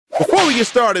Before we get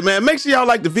started, man, make sure y'all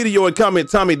like the video and comment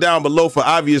Tommy down below for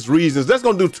obvious reasons. That's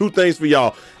gonna do two things for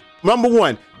y'all. Number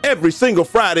one, every single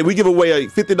Friday, we give away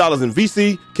 $50 in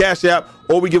VC, Cash App,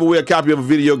 or we give away a copy of a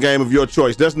video game of your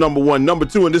choice. That's number one. Number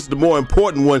two, and this is the more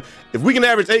important one, if we can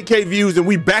average 8K views and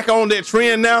we back on that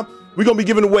trend now, we're gonna be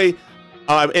giving away,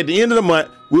 at the end of the month,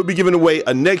 we'll be giving away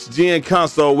a next-gen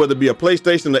console, whether it be a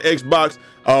PlayStation or Xbox.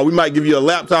 We might give you a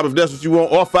laptop if that's what you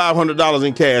want, or $500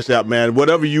 in Cash App, man.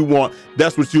 Whatever you want,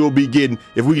 that's what you'll be getting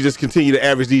if we just continue to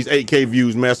average these 8K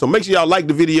views, man. So make sure y'all like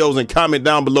the videos and comment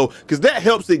down below, because that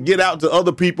helps it get out to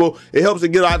other people. It helps it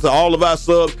get out to all of our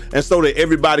subs, and so that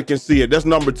everybody can see it. That's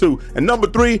number two. And number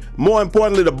three, more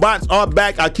importantly, the bots are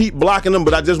back. I keep blocking them,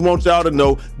 but I just want y'all to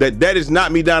know that that is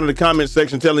not me down in the comment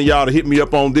section telling y'all to hit me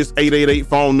up on this 888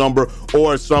 phone number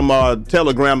or some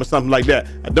Telegram or something like that.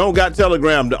 I don't got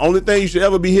Telegram. The only thing you should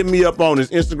ever be hitting me up on is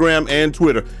Instagram and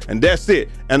Twitter, and that's it.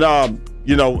 And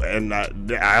you know, and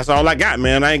that's all I got,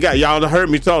 man. I ain't got, y'all heard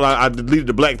me talk. I deleted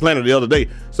the Black Planet the other day.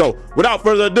 So without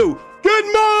further ado, good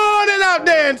morning out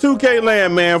there in 2K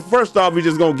land, man. First off, we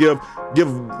just gonna give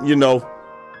you know,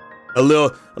 a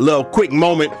little quick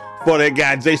moment for that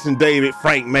guy Jason David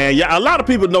Frank, man. Yeah, a lot of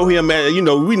people know him, man. You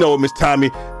know, we know Miss Tommy,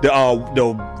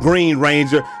 the Green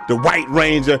Ranger, the White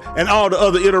Ranger, and all the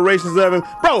other iterations of him.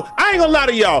 Bro, I ain't gonna lie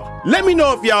to y'all. Let me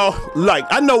know if y'all like.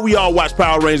 I know we all watched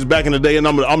Power Rangers back in the day, and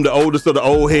I'm the oldest of the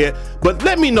old head. But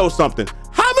let me know something.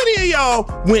 How many of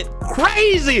y'all went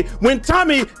crazy when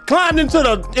Tommy climbed into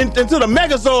the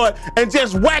Megazord and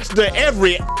just waxed the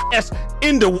every ass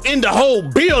in the whole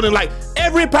building? Like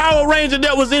every Power Ranger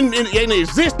that was in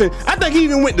existence. I think he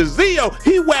even went to Zeo.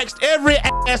 He waxed every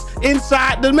ass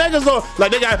inside the Megazord.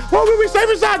 Like they got, oh, we be safe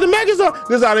inside the Megazord.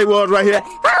 This is how they was right here.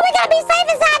 Oh, we gotta be safe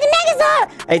inside the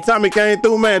Megazord. Hey, Tommy came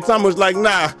through, man. Tommy was like,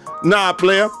 nah,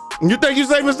 player. You think you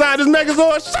safe inside this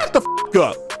Megazord? Shut the f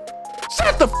up.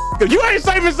 Shut the f up. You ain't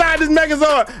safe inside this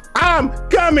Megazord. I'm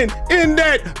coming in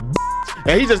that bitch.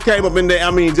 And he just came up in there,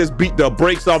 I mean, just beat the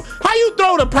brakes off. How you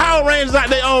throw the Power Rangers out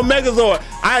there on Megazord?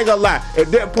 I ain't gonna lie.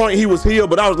 At that point, he was heel,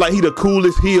 but I was like, he the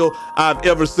coolest heel I've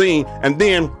ever seen. And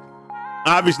then,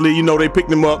 obviously, you know, they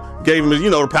picked him up, gave him,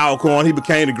 you know, the power core. He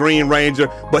became the Green Ranger,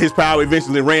 but his power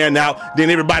eventually ran out.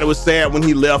 Then everybody was sad when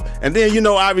he left. And then, you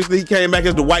know, obviously, he came back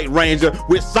as the White Ranger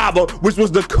with Saba, which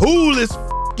was the coolest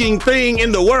thing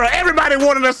in the world. Everybody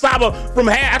wanted a Saba from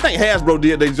I think Hasbro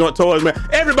did. They joint toys, man.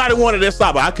 Everybody wanted that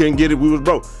Saba. I couldn't get it. We was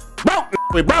broke.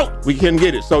 We broke. We couldn't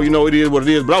get it. So, you know, it is what it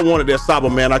is. But I wanted that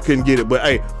Saba, man. I couldn't get it. But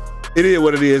hey, it is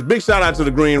what it is. Big shout out to the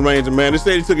Green Ranger, man. They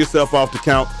said he took himself off the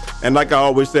count. And like I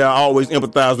always say, I always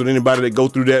empathize with anybody that go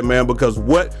through that, man, because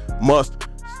what must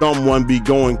someone be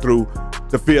going through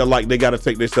to feel like they got to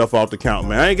take themselves off the count,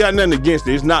 man? I ain't got nothing against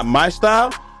it. It's not my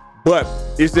style, but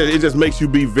it just makes you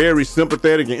be very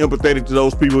sympathetic and empathetic to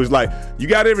those people. It's like, you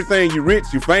got everything, you rich,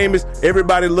 you famous,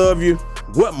 everybody love you.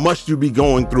 What must you be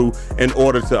going through in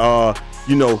order to,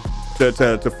 you know,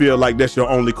 to feel like that's your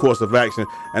only course of action?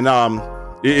 And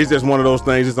it's just one of those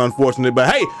things. It's unfortunate,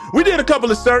 but hey, we did a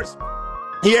couple of shirts.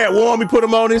 He had one, we put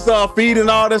him on his feed and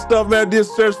all that stuff, man. Did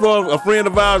shirts for a friend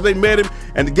of ours. They met him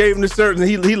and gave him the shirt, and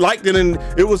he liked it, and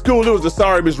it was cool. It was a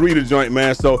Sorry Miss Rita joint,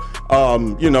 man. So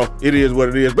you know, it is what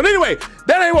it is. But anyway,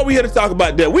 that ain't what we here to talk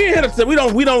about. That we ain't here to say, we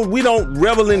don't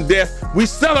revel in death. We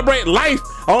celebrate life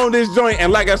on this joint.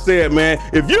 And like I said, man,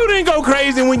 if you didn't go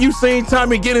crazy when you seen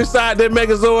Tommy get inside that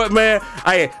Megazord, man,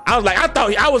 I was like,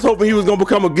 I was hoping he was gonna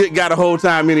become a good guy the whole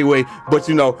time anyway. But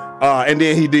you know, and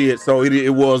then he did. So it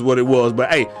was what it was.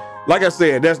 But hey, like I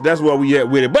said, that's where we at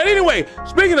with it. But anyway,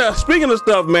 speaking of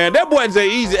stuff, man, that boy Jay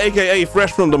Easy, aka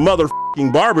Fresh from the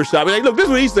motherfucking barbershop. Hey, look, this is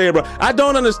what he's saying, bro. I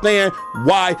don't understand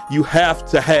why you have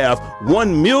to have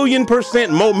 1,000,000%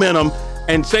 momentum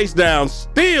and chase down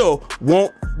still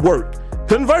won't work.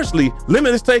 Conversely,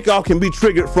 limitless takeoff can be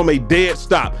triggered from a dead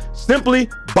stop. Simply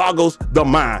boggles the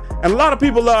mind. And a lot of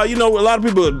people, you know, a lot of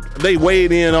people, they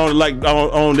weighed in on like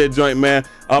on that joint, man.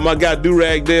 My guy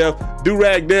Durag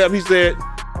Dev, he said,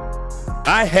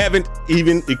 I haven't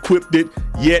even equipped it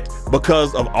yet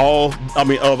because of all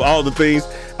the things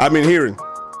I've been hearing.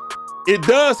 It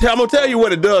does help. I'm gonna tell you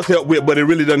what it does help with, but it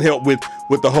really doesn't help with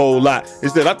the whole lot. It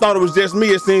said, I thought it was just me.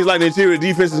 It seems like the interior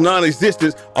defense is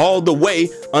non-existent all the way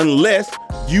unless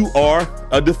you are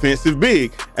a defensive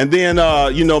big. And then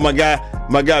you know, my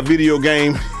guy video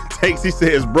game takes, he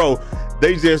says, bro,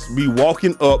 they just be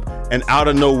walking up and out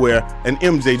of nowhere an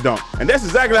MJ dunk. And that's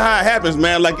exactly how it happens,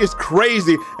 man. Like, it's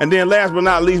crazy. And then last but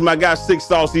not least, my guy Six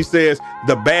Sauce, he says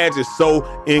the badge is so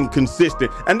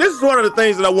inconsistent. And this is one of the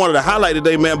things that I wanted to highlight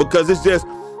today, man, because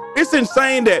it's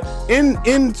insane that in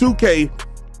 2K,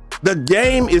 the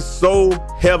game is so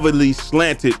heavily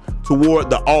slanted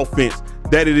toward the offense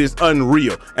that it is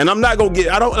unreal. And I'm not gonna get,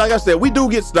 like I said, we do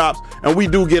get stops and we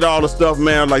do get all the stuff,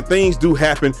 man. Like things do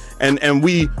happen, and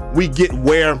we get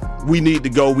where we need to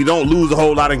go. We don't lose a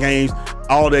whole lot of games,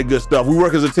 all that good stuff. We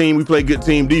work as a team, we play good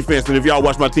team defense, and if y'all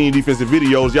watch my team defensive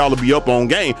videos, y'all will be up on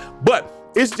game. But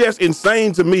it's just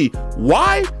insane to me.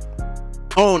 Why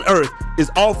on earth is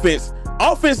offense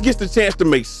gets the chance to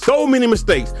make so many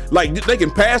mistakes? Like they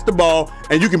can pass the ball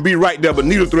and you can be right there, but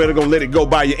needle thread are gonna let it go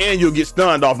by you and you'll get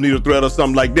stunned off needle thread or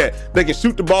something like that. They can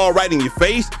shoot the ball right in your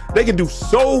face. They can do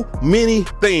so many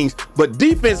things, but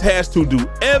defense has to do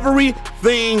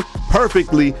everything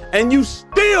perfectly and you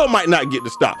still might not get the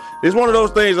stop. It's one of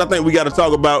those things I think we got to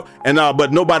talk about, and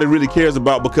but nobody really cares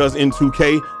about, because in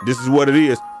 2K, this is what it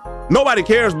is. Nobody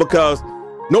cares because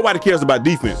nobody cares about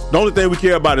defense. The only thing we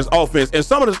care about is offense. And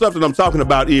some of the stuff that I'm talking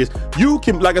about is you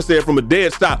can, like I said, from a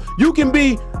dead stop, you can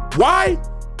be, why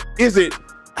has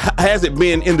it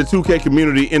been in the 2K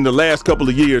community in the last couple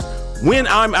of years, when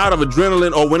I'm out of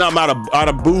adrenaline or when I'm out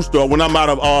of boost or when I'm out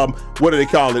of, what do they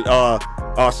call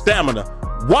it? Stamina.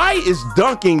 Why is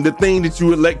dunking the thing that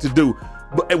you elect to do?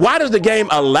 Why does the game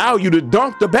allow you to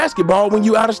dunk the basketball when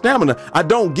you out of stamina? I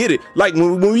don't get it. Like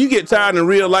when you get tired in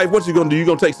real life, what you gonna do? You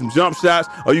gonna take some jump shots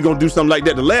or you gonna do something like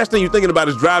that? The last thing you're thinking about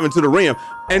is driving to the rim.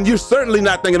 And you're certainly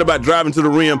not thinking about driving to the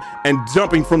rim and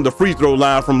jumping from the free throw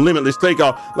line from limitless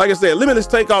takeoff. Like I said, limitless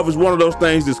takeoff is one of those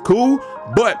things that's cool,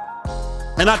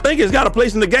 and I think it's got a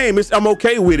place in the game. I'm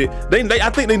okay with it. I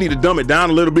think they need to dumb it down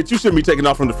a little bit. You shouldn't be taking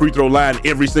off from the free throw line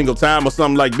every single time or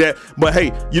something like that. But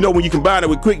hey, you know, when you combine it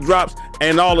with quick drops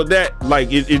and all of that, like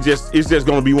it's just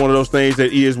gonna be one of those things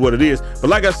that is what it is. But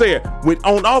like I said,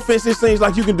 on offense, it seems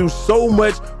like you can do so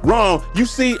much wrong. You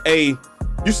see a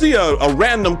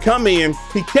random come in,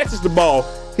 he catches the ball,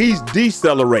 he's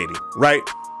decelerating, right?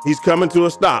 He's coming to a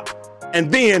stop. And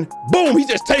then boom, he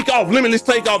just take off, limitless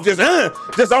takeoff, just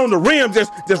on the rim,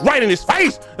 just right in his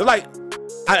face. It's like,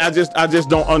 I just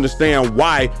don't understand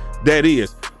why that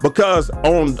is. Because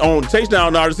on chase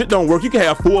down artists, it don't work. You can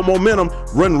have full momentum,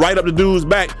 run right up the dude's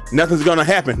back, nothing's gonna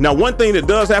happen. Now, one thing that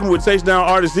does happen with chase down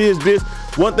artists is this.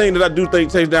 One thing that I do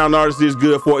think chase down artists is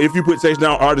good for, if you put chase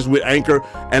down artists with anchor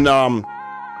and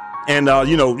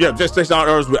you know, yeah, just chase down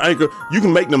artists with anchor, you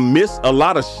can make them miss a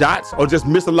lot of shots or just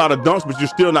miss a lot of dunks, but you're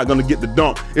still not going to get the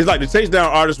dunk. It's like the chase down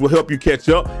artist will help you catch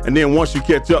up, and then once you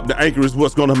catch up, the anchor is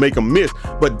what's going to make them miss.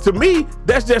 But to me,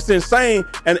 that's just insane.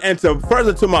 And to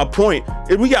further to my point,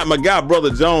 we got my guy Brother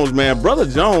Jones, man. Brother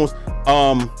Jones,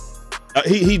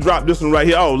 he dropped this one right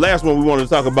here. Oh, last one we wanted to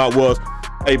talk about was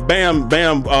a Bam,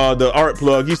 the art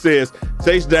plug. He says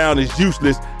chase down is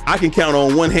useless. I can count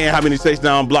on one hand how many chase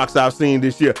down blocks I've seen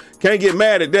this year. Can't get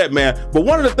mad at that, man. But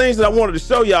one of the things that I wanted to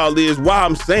show y'all is why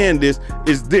I'm saying this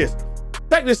is this.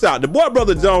 Check this out. The boy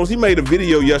Brother Jones, he made a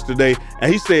video yesterday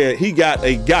and he said he got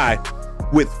a guy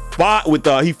with he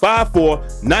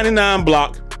 5'4", 99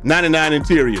 block, 99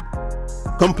 interior,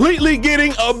 completely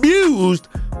getting abused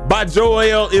by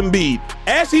Joel Embiid,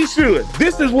 as he should.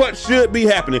 This is what should be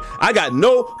happening. I got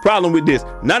no problem with this.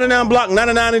 99 block,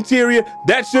 99 interior,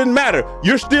 that shouldn't matter.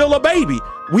 You're still a baby.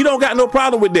 We don't got no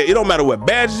problem with that. It don't matter what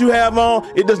badges you have on.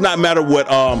 It does not matter what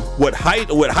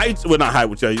height, well, not height,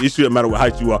 which it shouldn't matter what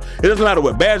height you are. It doesn't matter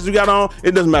what badges you got on.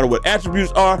 It doesn't matter what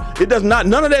attributes are. It does not,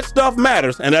 none of that stuff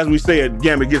matters. And as we say,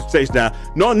 Gambit gets chased down.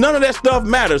 No, none of that stuff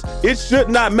matters. It should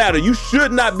not matter. You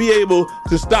should not be able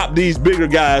to stop these bigger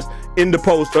guys in the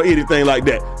post or anything like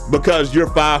that because you're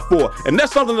 5'4". And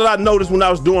that's something that I noticed when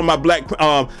I was doing my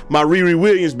my Riri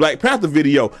Williams Black Panther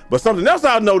video. But something else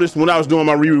I noticed when I was doing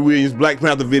my Riri Williams Black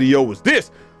Panther video was this.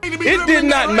 It did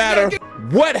not matter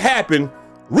what happened.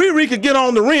 Riri could get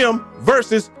on the rim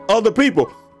versus other people.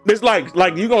 It's like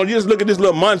you're gonna just look at this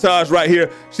little montage right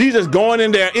here. She's just going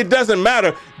in there. It doesn't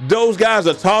matter. Those guys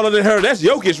are taller than her. That's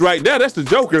Jokic right there. That's the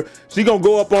Joker. She gonna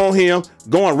go up on him,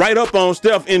 going right up on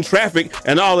Steph in traffic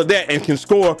and all of that, and can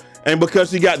score. And because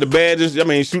she got the badges, I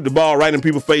mean, shoot the ball right in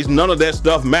people's face. None of that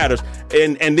stuff matters.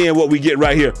 And then what we get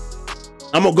right here,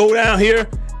 I'm gonna go down here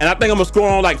and I think I'm gonna score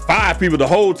on like 5 people, the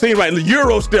whole team, right?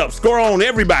 Euro step, score on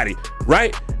everybody,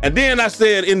 right? And then I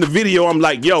said in the video, I'm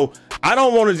like, yo, I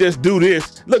don't want to just do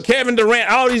this. Look, Kevin Durant,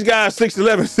 all these guys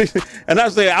 6'11", 6, and I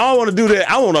said, I don't want to do that.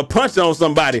 I want to punch on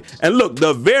somebody. And look,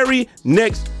 the very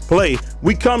next play,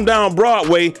 we come down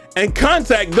Broadway and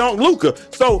contact dunk Luka.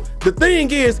 So the thing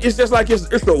is, it's just like it's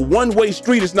a one-way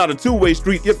street. It's not a two-way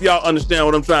street, if y'all understand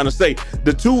what I'm trying to say.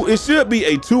 It should be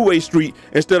a two-way street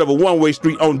instead of a one-way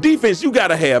street. On defense, you got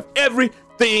to have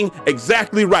everything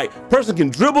exactly right. Person can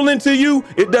dribble into you,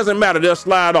 it doesn't matter, they'll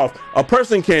slide off. A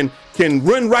person can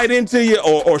run right into you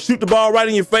or shoot the ball right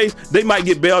in your face, they might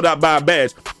get bailed out by a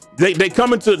badge. they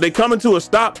come into a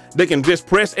stop, they can just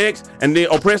press X and then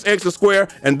or press X or square,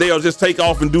 and they'll just take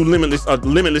off and do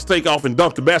limitless takeoff and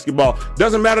dunk the basketball.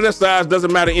 Doesn't matter their size,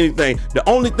 doesn't matter anything. The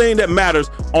only thing that matters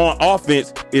on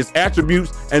offense is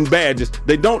attributes and badges.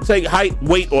 They don't take height,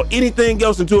 weight, or anything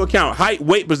else into account. Height,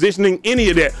 weight, positioning, any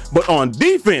of that. But on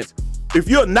defense, if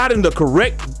you're not in the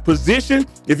correct position,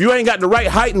 if you ain't got the right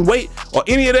height and weight or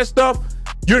any of that stuff,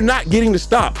 you're not getting the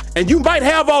stop. And you might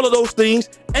have all of those things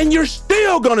and you're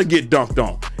still gonna get dunked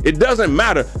on. It doesn't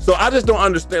matter. So I just don't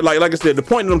understand. Like I said, the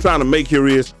point that I'm trying to make here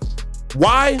is,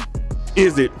 why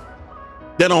is it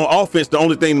that on offense, the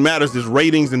only thing that matters is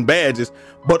ratings and badges,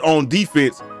 but on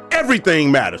defense,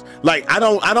 everything matters? Like,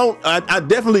 I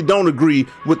definitely don't agree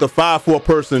with the 5'4"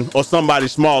 person or somebody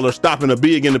smaller stopping a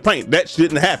big in the paint. That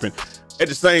shouldn't happen. At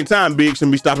the same time, big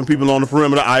shouldn't be stopping people on the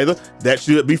perimeter either. That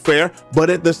should be fair. But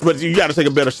you got to take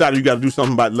a better shot. You got to do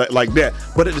something like that.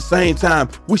 But at the same time,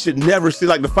 we should never see,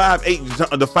 like, the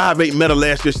 5'8" meta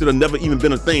last year should have never even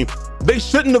been a thing. They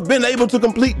shouldn't have been able to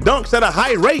complete dunks at a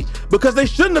high rate because they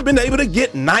shouldn't have been able to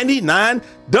get 99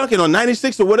 dunking or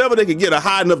 96 or whatever they could get a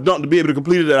high enough dunk to be able to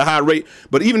complete it at a high rate.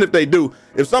 But even if they do,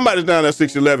 if somebody's down at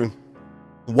 6'11",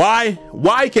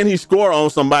 why can he score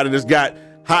on somebody that's got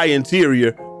high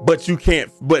interior? But you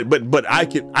can't, but I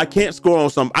can't score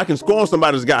on I can score on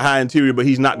somebody that's got high interior, but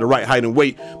he's not the right height and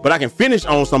weight. But I can finish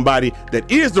on somebody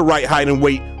that is the right height and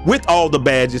weight with all the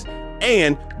badges,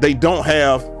 and they don't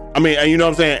have, I mean, you know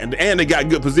what I'm saying? And they got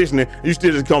good positioning. You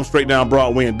still just come straight down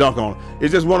Broadway and dunk on them.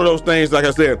 It's just one of those things, like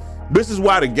I said, this is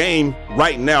why the game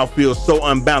right now feels so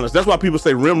unbalanced. That's why people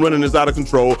say rim running is out of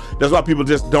control. That's why people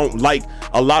just don't like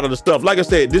a lot of the stuff. Like I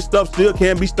said, this stuff still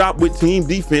can be stopped with team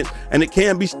defense, and it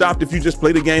can be stopped if you just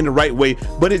play the game the right way.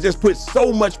 But it just puts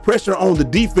so much pressure on the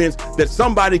defense that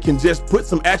somebody can just put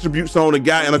some attributes on a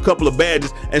guy and a couple of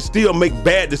badges and still make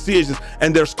bad decisions,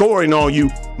 and they're scoring on you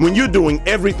when you're doing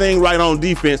everything right on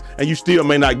defense and you still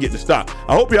may not get the stop.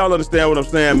 I hope y'all understand what I'm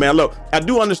saying, man. Look, I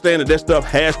do understand that stuff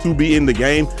has to be in the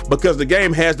game, because the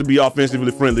game has to be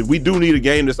offensively friendly. We do need a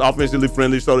game that's offensively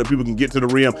friendly so that people can get to the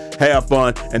rim, have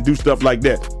fun, and do stuff like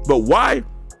that. But why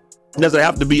does it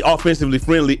have to be offensively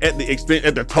friendly at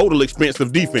the total expense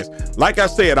of defense? Like I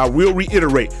said, I will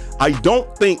reiterate, I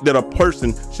don't think that a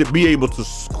person should be able to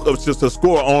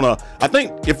score on I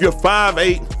think if you're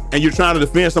 5'8" and you're trying to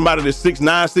defend somebody that's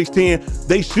 6'9", 6'10",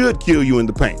 they should kill you in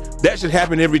the paint. That should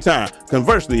happen every time.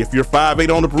 Conversely, if you're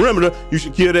 5'8" on the perimeter, you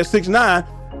should kill that 6'9"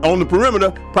 on the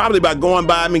perimeter, probably by going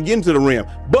by him and getting to the rim.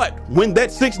 But when that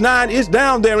 6'9" is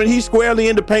down there and he's squarely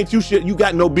in the paint, you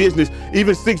got no business.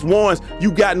 Even 6'1s,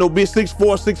 you got no business.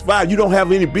 6'4", 6'5", you don't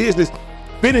have any business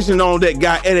finishing on that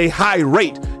guy at a high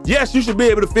rate. Yes, you should be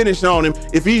able to finish on him.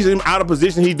 If he's out of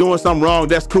position, he's doing something wrong,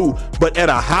 that's cool. But at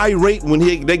a high rate, when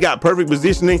they got perfect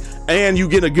positioning and you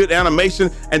get a good animation,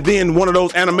 and then one of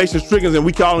those animations triggers, and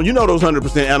we call them, you know, those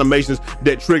 100% animations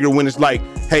that trigger when it's like,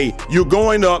 hey, you're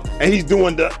going up and he's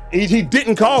doing he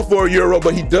didn't call for a euro,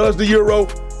 but he does the euro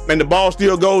and the ball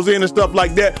still goes in and stuff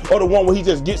like that. Or the one where he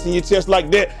just gets in your chest like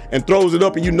that and throws it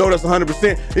up and you know that's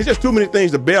 100%. It's just too many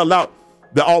things to bail out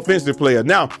the offensive player.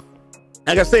 Now,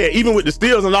 like I said, even with the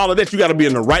steals and all of that, you got to be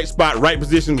in the right spot, right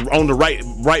position, on the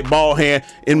right ball hand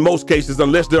in most cases,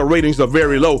 unless their ratings are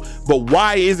very low. But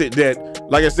why is it that,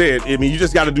 like I said, I mean, you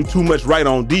just got to do too much right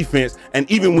on defense, and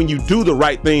even when you do the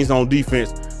right things on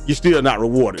defense, you're still not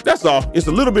rewarded? That's all. It's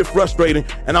a little bit frustrating,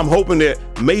 and I'm hoping that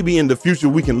maybe in the future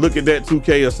we can look at that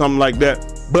 2K or something like that.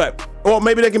 But or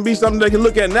maybe there can be something they can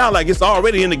look at now, like it's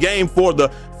already in the game for the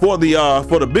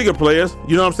bigger players.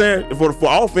 You know what I'm saying?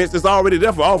 For offense, it's already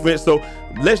there for offense. So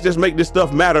let's just make this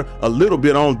stuff matter a little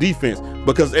bit on defense,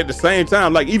 because at the same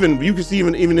time, like even you can see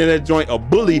even in that joint, a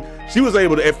bully, she was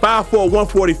able to, at 5'4",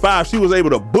 145, she was able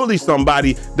to bully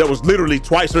somebody that was literally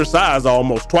twice her size,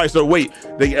 almost twice her weight.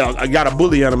 They got a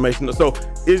bully animation. So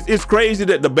it's crazy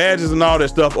that the badges and all that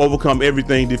stuff overcome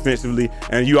everything defensively,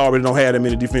 and you already don't have that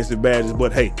many defensive badges.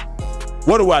 But hey,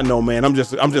 what do I know, man? I'm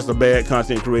just a bad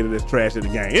content creator that's trash at the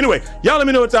game. Anyway, y'all let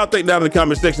me know what y'all think down in the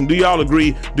comment section. Do y'all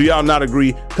agree? Do y'all not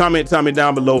agree? Comment, tell me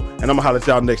down below, and I'm gonna holler at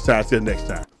y'all next time. Till next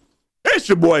time. It's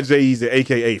your boy Jay Easy,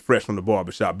 aka Fresh from the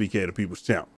Barbershop, BK the People's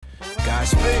Champ.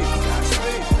 Godspeed.